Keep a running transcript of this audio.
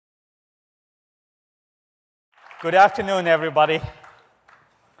Good afternoon, everybody.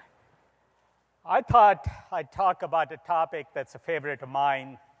 I thought I'd talk about a topic that's a favorite of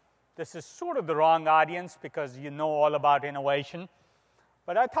mine. This is sort of the wrong audience because you know all about innovation,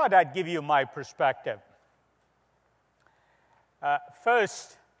 but I thought I'd give you my perspective.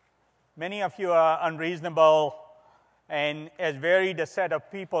 First, many of you are unreasonable and as varied a set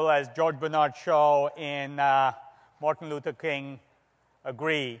of people as George Bernard Shaw and Martin Luther King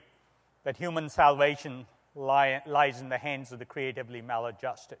agree that human salvation lies in the hands of the creatively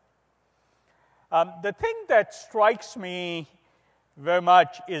maladjusted. The thing that strikes me very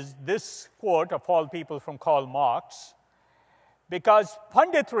much is this quote of all people from Karl Marx, because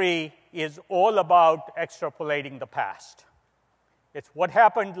punditry is all about extrapolating the past. It's what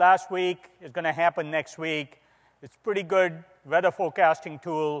happened last week is going to happen next week. It's a pretty good weather forecasting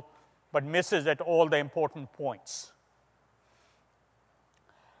tool, but misses at all the important points.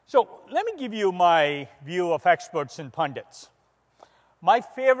 So let me give you my view of experts and pundits. My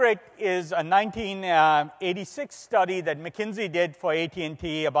favorite is a 1986 study that McKinsey did for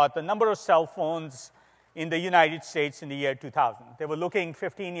AT&T about the number of cell phones in the United States in the year 2000. They were looking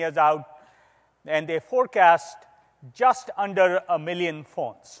 15 years out, and they forecast just under 1 million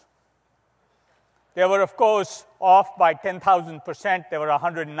phones. They were, of course, off by 10,000%. There were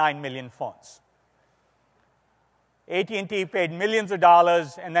 109 million phones. AT&T paid millions of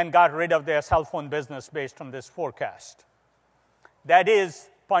dollars and then got rid of their cell phone business based on this forecast. That is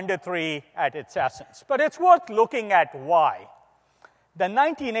punditry at its essence. But it's worth looking at why. The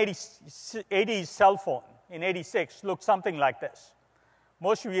 1980s cell phone in 86 looked something like this.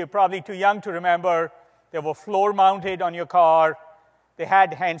 Most of you are probably too young to remember. They were floor-mounted on your car. They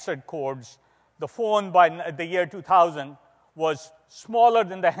had handset cords. The phone by the year 2000 was smaller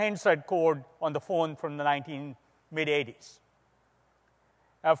than the handset cord on the phone from the mid-80s.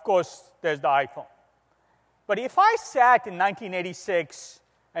 Of course, there's the iPhone. But if I sat in 1986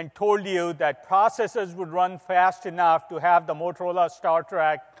 and told you that processors would run fast enough to have the Motorola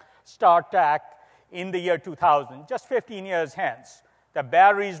StarTAC in the year 2000, just 15 years hence, the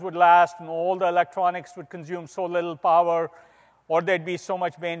batteries would last and all the electronics would consume so little power, or there'd be so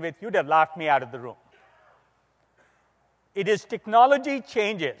much bandwidth, you'd have laughed me out of the room. It is technology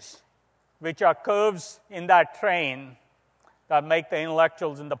changes, which are curves in that train, that make the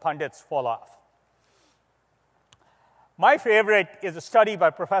intellectuals and the pundits fall off. My favorite is a study by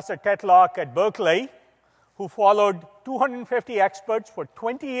Professor Tetlock at Berkeley, who followed 250 experts for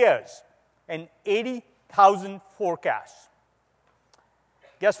 20 years and 80,000 forecasts.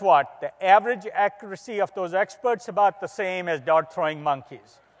 Guess what? The average accuracy of those experts is about the same as dart-throwing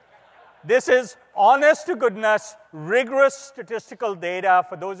monkeys. This is honest-to-goodness, rigorous statistical data.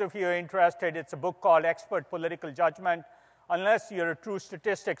 For those of you who are interested, it's a book called Expert Political Judgment. Unless you're a true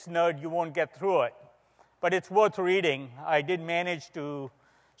statistics nerd, you won't get through it. But it's worth reading. I did manage to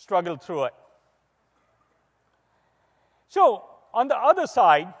struggle through it. So on the other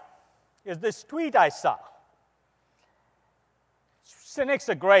side is this tweet I saw. Cynics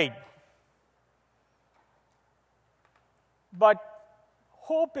are great. But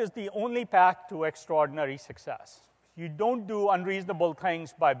hope is the only path to extraordinary success. You don't do unreasonable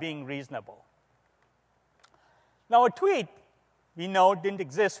things by being reasonable. Now, a tweet, we know, didn't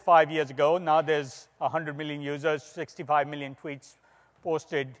exist 5 years ago. Now there's 100 million users, 65 million tweets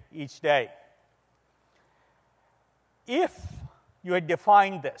posted each day. If you had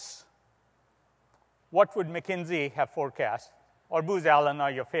defined this, what would McKinsey have forecast? Or Booz Allen, or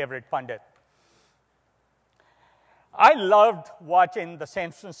your favorite pundit? I loved watching the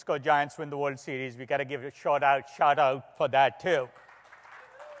San Francisco Giants win the World Series. We got to give a shout out for that too.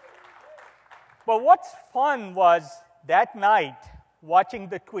 But what's fun was that night watching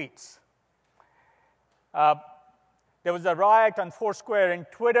the tweets. There was a riot on Foursquare and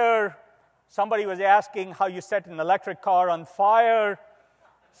Twitter. Somebody was asking how you set an electric car on fire.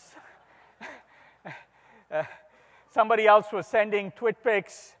 Somebody else was sending twit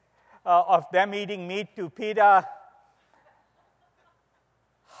pics of them eating meat to PETA.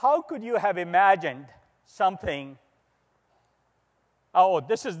 How could you have imagined something? Oh,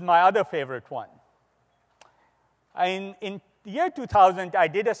 this is my other favorite one. In the year 2000, I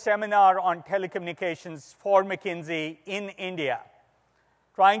did a seminar on telecommunications for McKinsey in India,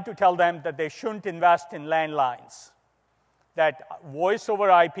 trying to tell them that they shouldn't invest in landlines, that voice over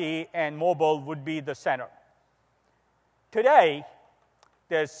IP and mobile would be the center. Today,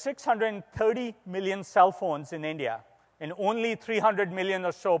 there's 630 million cell phones in India, and only 300 million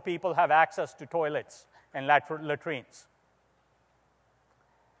or so people have access to toilets and latrines.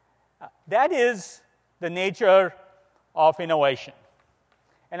 That is the nature of innovation.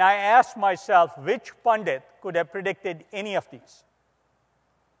 And I asked myself, which pundit could have predicted any of these?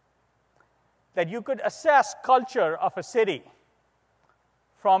 That you could assess culture of a city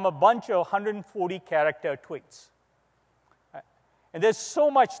from a bunch of 140-character tweets. And there's so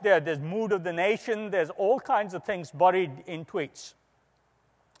much there. There's mood of the nation. There's all kinds of things buried in tweets.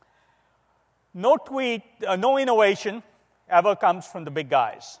 No tweet, no innovation ever comes from the big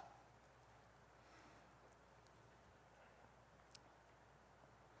guys.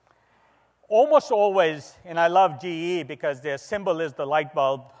 Almost always, and I love GE because their symbol is the light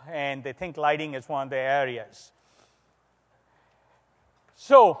bulb, and they think lighting is one of their areas.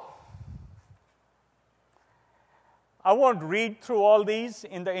 So, I won't read through all these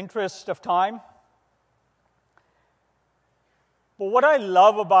in the interest of time. But what I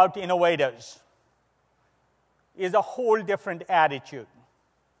love about innovators is a whole different attitude.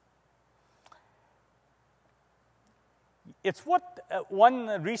 It's what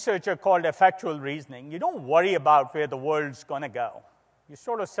one researcher called effectual reasoning. You don't worry about where the world's going to go. You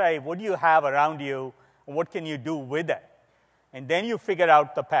sort of say, what do you have around you, and what can you do with it? And then you figure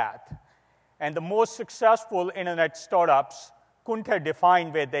out the path. And the most successful internet startups couldn't have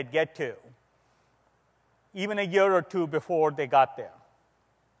defined where they'd get to, even a year or two before they got there.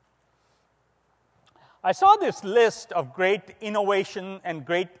 I saw this list of great innovation and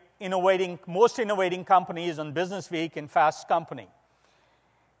most innovating companies on Business Week and Fast Company.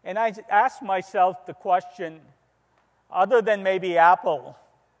 And I asked myself the question, other than maybe Apple,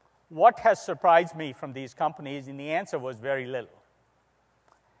 what has surprised me from these companies? And the answer was very little.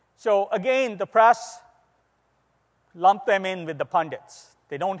 So again, the press lumped them in with the pundits.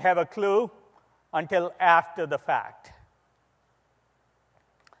 They don't have a clue until after the fact.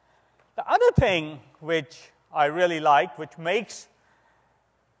 The other thing which I really like, which makes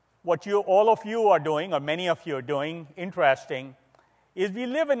what all of you are doing, or many of you are doing, interesting, is we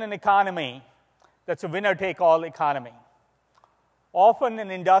live in an economy that's a winner-take-all economy. Often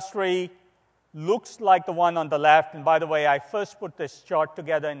an industry looks like the one on the left. And by the way, I first put this chart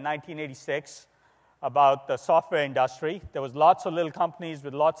together in 1986 about the software industry. There was lots of little companies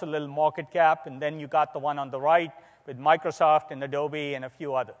with lots of little market cap, and then you got the one on the right with Microsoft and Adobe and a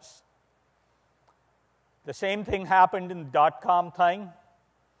few others. The same thing happened in the dot-com thing,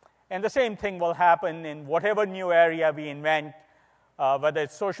 and the same thing will happen in whatever new area we invent, whether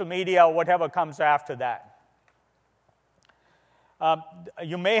it's social media or whatever comes after that.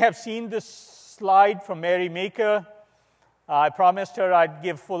 You may have seen this slide from Mary Meeker. I promised her I'd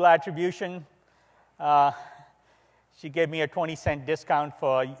give full attribution. She gave me a 20-cent discount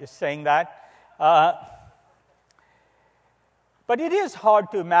for saying that. But it is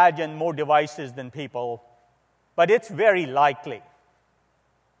hard to imagine more devices than people, but it's very likely.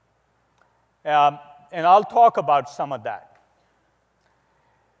 And I'll talk about some of that.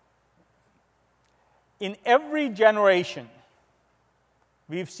 In every generation,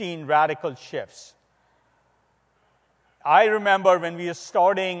 we've seen radical shifts. I remember when we were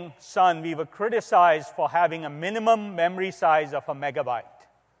starting Sun, we were criticized for having a minimum memory size of a megabyte,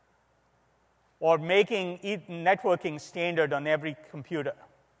 or making networking standard on every computer.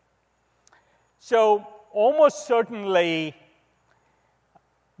 So almost certainly,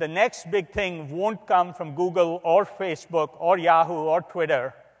 the next big thing won't come from Google or Facebook or Yahoo or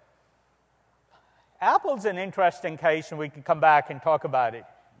Twitter. Apple's an interesting case, and we can come back and talk about it.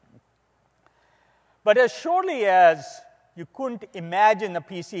 But as surely as you couldn't imagine a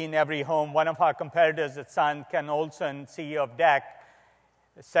PC in every home, one of our competitors at Sun, Ken Olson, CEO of DEC,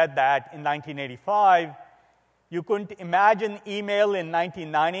 said that in 1985. You couldn't imagine email in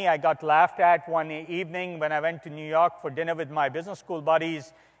 1990. I got laughed at one evening when I went to New York for dinner with my business school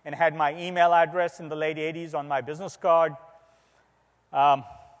buddies and had my email address in the late 80s on my business card.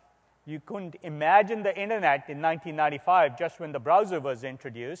 You couldn't imagine the internet in 1995, just when the browser was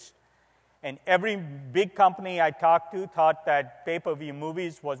introduced. And every big company I talked to thought that pay-per-view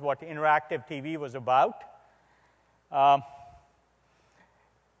movies was what interactive TV was about.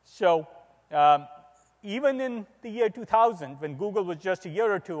 Even in the year 2000, when Google was just a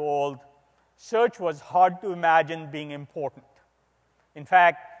year or two old, search was hard to imagine being important. In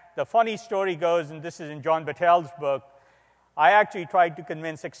fact, the funny story goes, and this is in John Battel's book, I actually tried to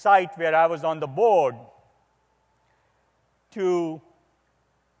convince Excite, where I was on the board, to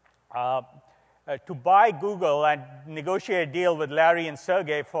buy Google and negotiate a deal with Larry and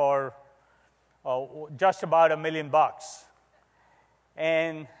Sergey for just about $1 million.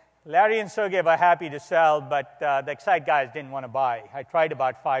 And Larry and Sergey were happy to sell, but the Excite guys didn't want to buy. I tried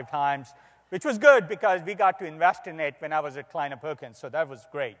about 5 times, which was good because we got to invest in it when I was at Kleiner Perkins, so that was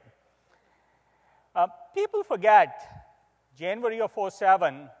great. People forget January of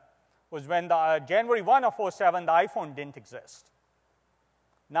 07 was when January 1 of 07, the iPhone didn't exist.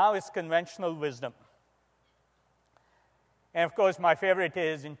 Now it's conventional wisdom. And of course, my favorite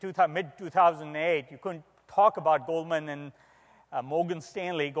is in mid-2008, you couldn't talk about Goldman and Morgan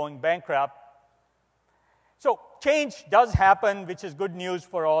Stanley going bankrupt. So change does happen, which is good news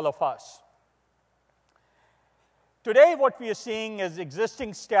for all of us. Today, what we are seeing is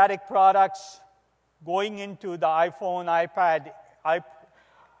existing static products going into the iPhone, iPad,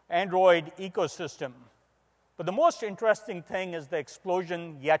 Android ecosystem. But the most interesting thing is the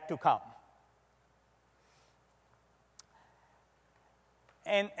explosion yet to come.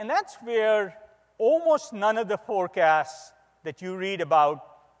 And that's where almost none of the forecasts that you read about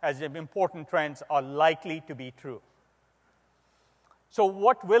as important trends are likely to be true. So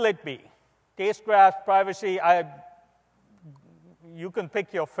what will it be? Taste graph, privacy, you can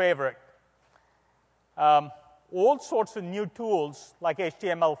pick your favorite. All sorts of new tools like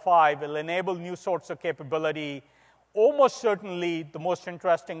HTML5 will enable new sorts of capability. Almost certainly, the most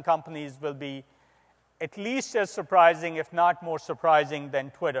interesting companies will be at least as surprising, if not more surprising, than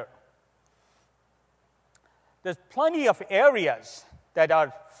Twitter. There's plenty of areas that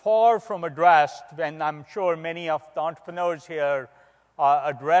are far from addressed, and I'm sure many of the entrepreneurs here are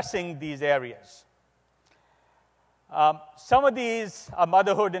addressing these areas. Some of these are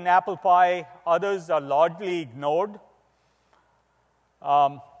motherhood and apple pie. Others are largely ignored.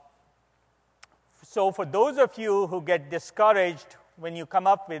 So for those of you who get discouraged when you come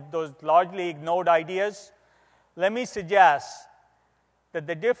up with those largely ignored ideas, let me suggest that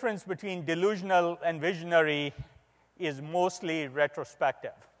the difference between delusional and visionary is mostly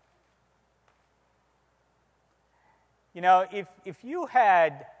retrospective. You know, if you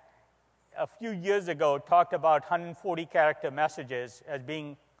had a few years ago talked about 140-character messages as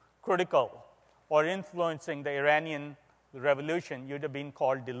being critical or influencing the Iranian revolution, you'd have been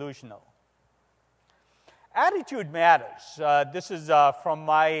called delusional. Attitude matters. This is from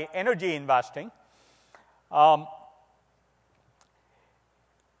my energy investing.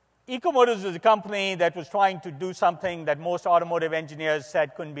 EcoMotors is a company that was trying to do something that most automotive engineers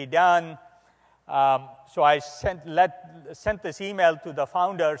said couldn't be done. So I sent this email to the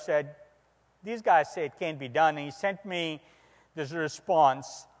founder, said, these guys say it can't be done. And he sent me this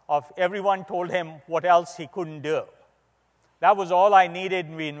response of everyone told him what else he couldn't do. That was all I needed,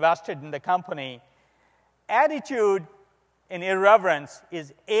 and we invested in the company. Attitude and irreverence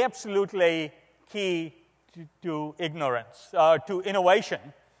is absolutely key to ignorance, to innovation.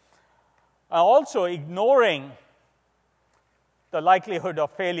 Also, ignoring the likelihood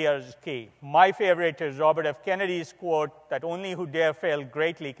of failure is key. My favorite is Robert F. Kennedy's quote that only who dare fail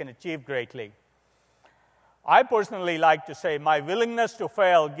greatly can achieve greatly. I personally like to say my willingness to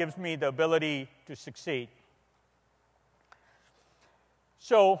fail gives me the ability to succeed.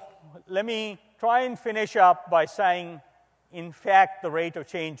 So let me try and finish up by saying, in fact, the rate of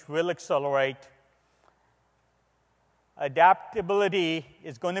change will accelerate. Adaptability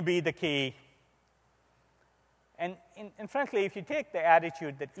is going to be the key. And frankly, if you take the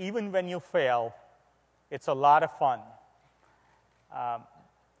attitude that even when you fail, it's a lot of fun,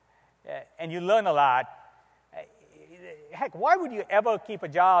 and you learn a lot, heck, why would you ever keep a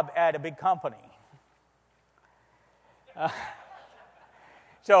job at a big company?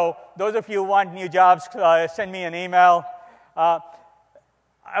 So those of you who want new jobs, send me an email. I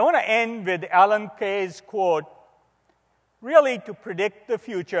want to end with Alan Kay's quote, really, to predict the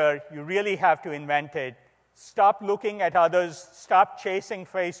future, you really have to invent it. Stop looking at others. Stop chasing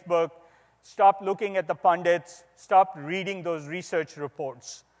Facebook. Stop looking at the pundits. Stop reading those research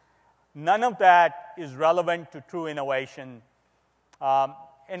reports. None of that is relevant to true innovation.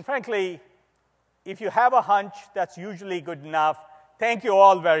 And frankly, if you have a hunch, that's usually good enough. Thank you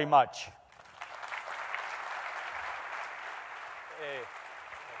all very much. Hey,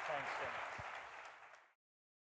 thanks, Tim.